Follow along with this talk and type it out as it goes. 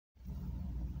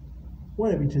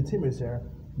What have you teamers here?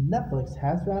 Netflix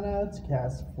has found out its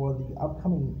cast for the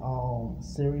upcoming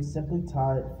series simply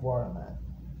titled Florida Man,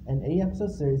 an 8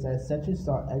 episode series that essentially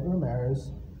stars Edgar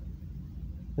Ramirez.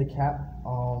 The cat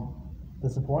the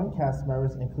supporting cast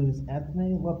members includes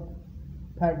Anthony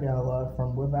LaPaglia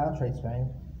from Without Trace fame,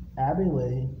 Abby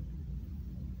Lee,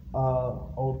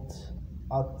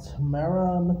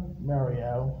 Tamara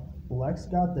Mario, Lex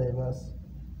Scott Davis,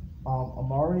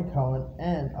 Amari Cohen,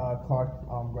 and Clark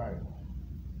Gregg.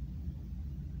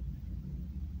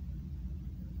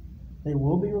 They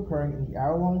will be recurring in the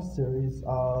hour-long series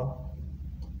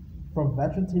from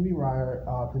veteran TV writer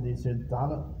producer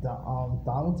Donald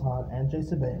Todd and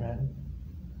Jason Bateman.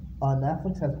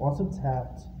 Netflix has also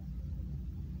tapped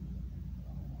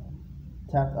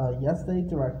Yesterday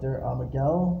director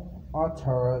Miguel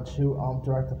Arturo to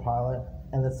direct the pilot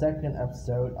and the second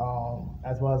episode,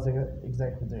 as well as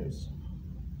executive produce.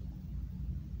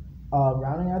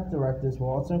 Rounding out directors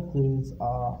will also include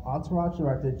Entourage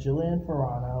director Julian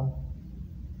Ferrano,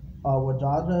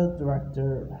 Wadada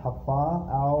director Hafa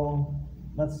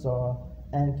Al-Mansour,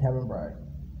 and Kevin Bragg.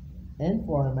 In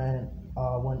Florida Man,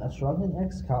 when a struggling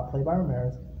ex-cop played by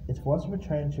Ramirez is forced to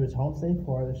return to his home state of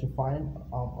Florida to find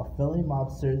a Philly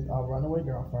mobster's runaway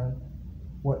girlfriend,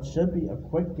 what should be a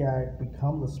quick gag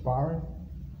becomes the spiraling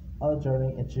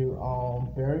journey into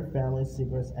buried family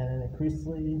secrets and an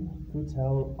increasingly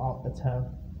futile attempt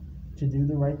to do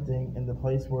the right thing in the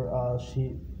place where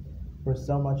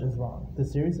so much is wrong. The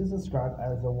series is described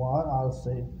as a wild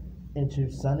odyssey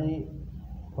into sunny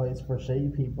place for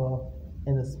shady people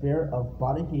in the spirit of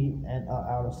body heat and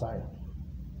out of sight.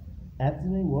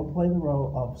 Anthony will play the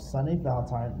role of Sonny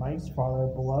Valentine, Mike's father,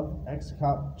 beloved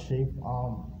ex-cop chief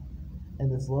in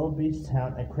this little beach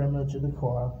town and criminal to the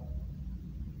core.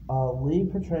 Lee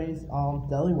portrays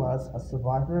Deli West, a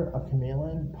survivor, a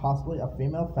chameleon, possibly a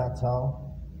female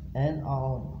fatale, and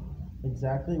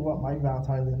exactly what Mike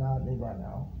Valentine does not need right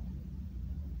now.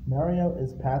 Mario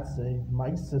is Patsy,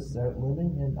 Mike's sister,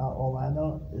 living in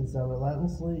Orlando, is a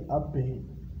relentlessly upbeat,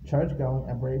 church-going,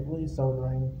 and bravely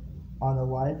soldiering on the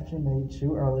life she made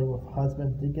too early with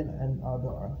husband Deacon and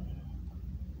daughter.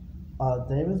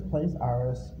 Davis plays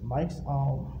Iris, Mike's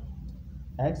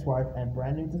ex-wife and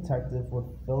brand new detective with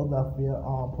Philadelphia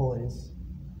police.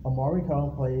 Amari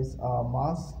Cohen plays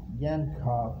Moss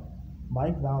Yankov,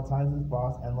 Mike Valentine's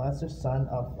boss and lesser son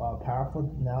of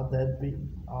powerful now dead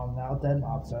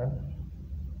mobster.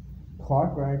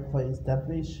 Clark Gregg plays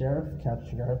Deputy Sheriff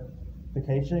Ketcher,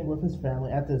 vacationing with his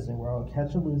family at Disney World.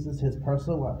 Ketcher loses his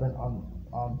personal weapon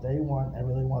on day one and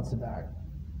really wants it back.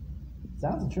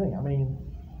 Sounds intriguing. I mean,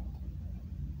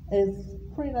 it's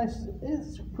pretty nice.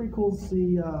 It's pretty cool to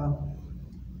see,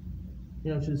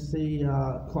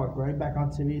 Clark Gregg back on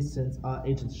TV since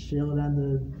Agents of Shield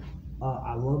ended.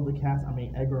 I love the cast. I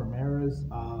mean, Edgar Ramirez.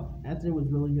 Anthony was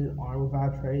really good on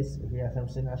Without Trace. If you guys haven't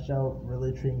seen that show, really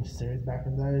intriguing series back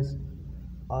in the days.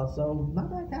 So not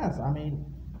bad cast. I mean,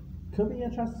 could be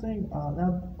interesting.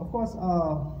 Now, of course,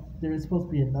 there is supposed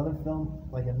to be another film,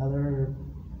 like another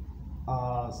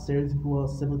series, if you will,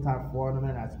 similar type Florida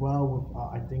Man as well. With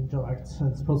I think Joe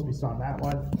Exton's supposed to be starting that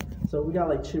one. So we got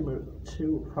like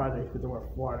two projects with the word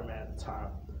Florida Man at the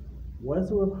time. What is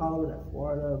it with Hollywood and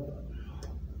Florida?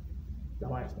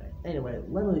 Don't ask me. Anyway,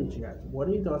 let me leave you guys. What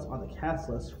are your thoughts on the cast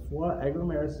list for Edgar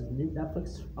Ramirez's new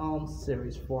Netflix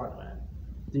series Florida Man?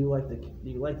 Do you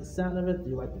like the sound of it?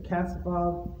 Do you like the cast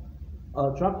involved?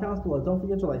 Drop comments below. Don't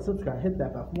forget to like, subscribe, hit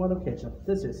that bell for more notifications.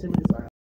 This is Simon Design.